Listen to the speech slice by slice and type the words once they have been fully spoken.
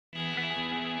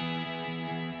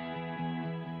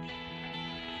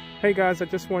Hey guys, I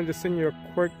just wanted to send you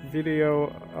a quick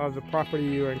video of the property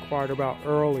you inquired about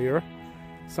earlier.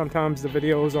 Sometimes the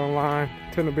videos online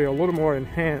tend to be a little more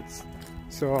enhanced,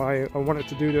 so I wanted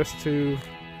to do this to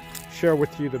share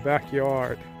with you the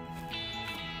backyard.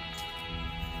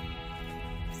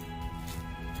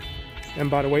 And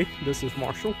by the way, this is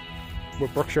Marshall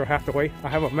with Berkshire Hathaway. I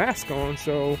have a mask on,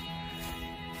 so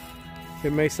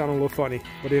it may sound a little funny,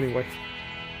 but anyway.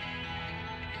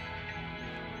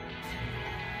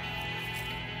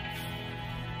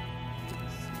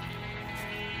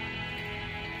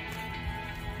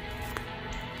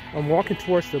 I'm walking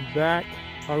towards the back.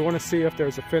 I want to see if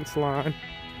there's a fence line.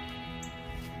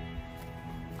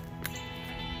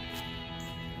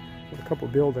 With a couple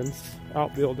buildings,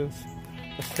 outbuildings.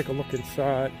 Let's take a look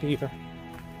inside here.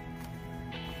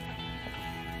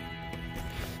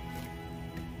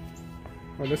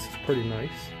 Oh, this is pretty nice.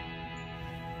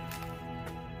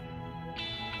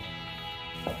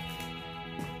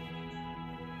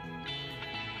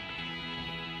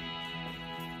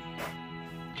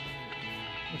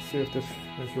 Let's see if this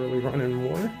is really running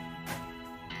water.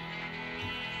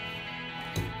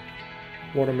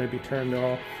 Water may be turned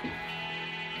off.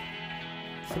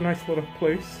 It's a nice little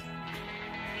place.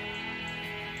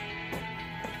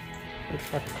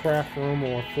 Looks like a craft room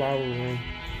or a flower room.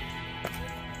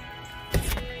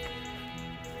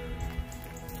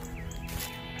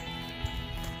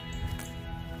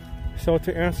 So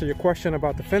to answer your question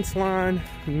about the fence line,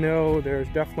 no, there's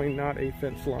definitely not a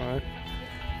fence line.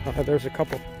 There's a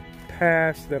couple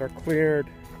paths that are cleared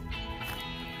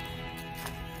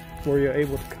where you're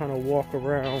able to kind of walk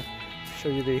around. Show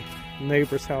you the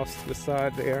neighbor's house to the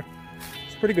side there.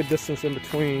 It's a pretty good distance in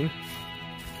between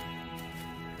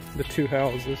the two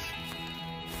houses.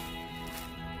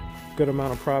 Good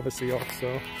amount of privacy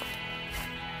also.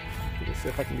 Let me see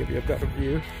if I can give you a better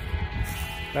view.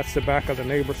 That's the back of the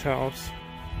neighbor's house.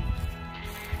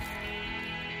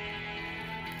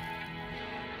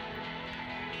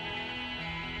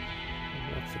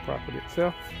 That's the property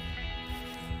itself.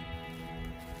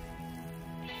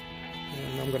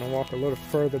 And I'm going to walk a little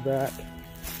further back.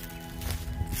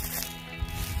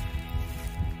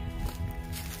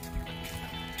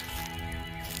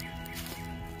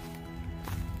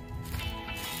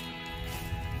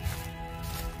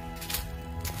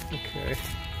 Okay.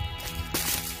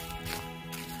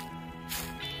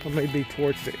 I may be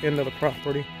towards the end of the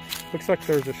property. Looks like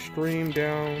there's a stream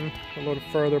down a little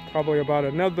further, probably about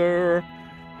another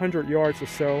 100 yards or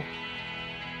so.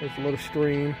 There's a little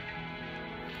stream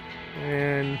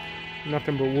and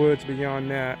nothing but woods beyond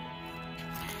that.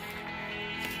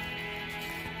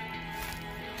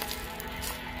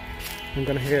 I'm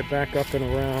gonna head back up and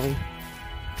around.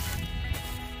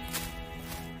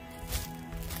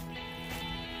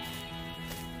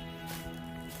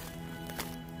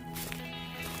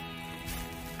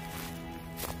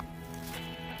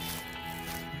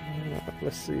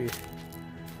 Let's see.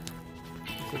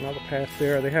 There's another path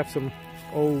there. They have some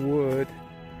old wood,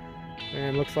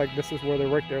 and looks like this is where they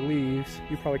rake their leaves.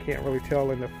 You probably can't really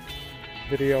tell in the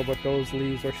video, but those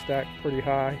leaves are stacked pretty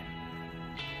high.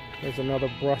 There's another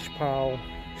brush pile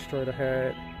straight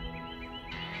ahead.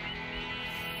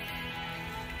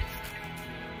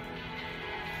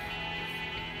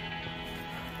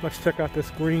 Let's check out this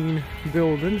green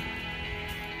building.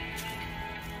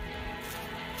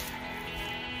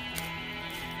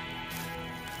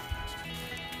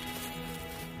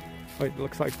 It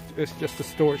looks like it's just a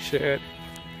storage shed.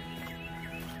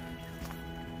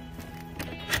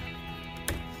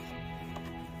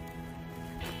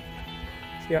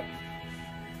 Yep,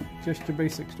 just a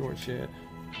basic storage shed.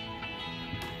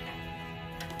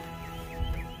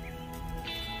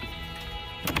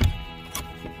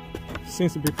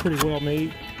 Seems to be pretty well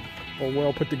made or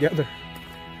well put together.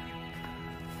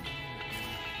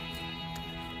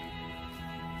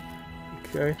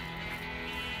 Okay.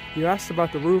 You asked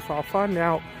about the roof. I'll find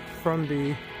out from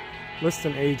the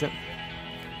listing agent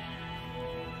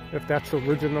if that's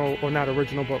original or not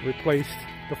original, but replaced,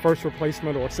 the first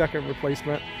replacement or second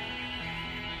replacement,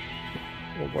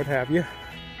 or what have you.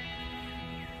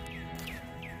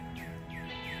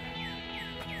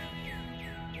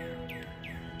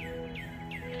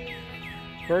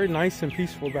 Very nice and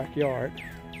peaceful backyard.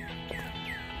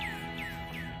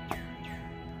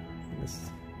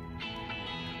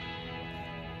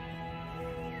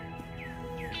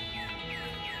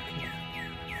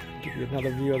 Give you another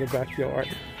view of the backyard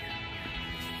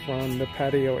from the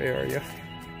patio area.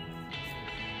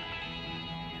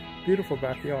 Beautiful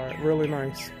backyard, really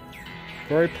nice.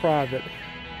 Very private.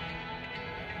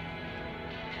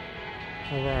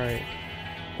 All right.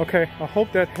 Okay, I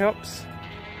hope that helps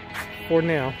for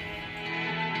now.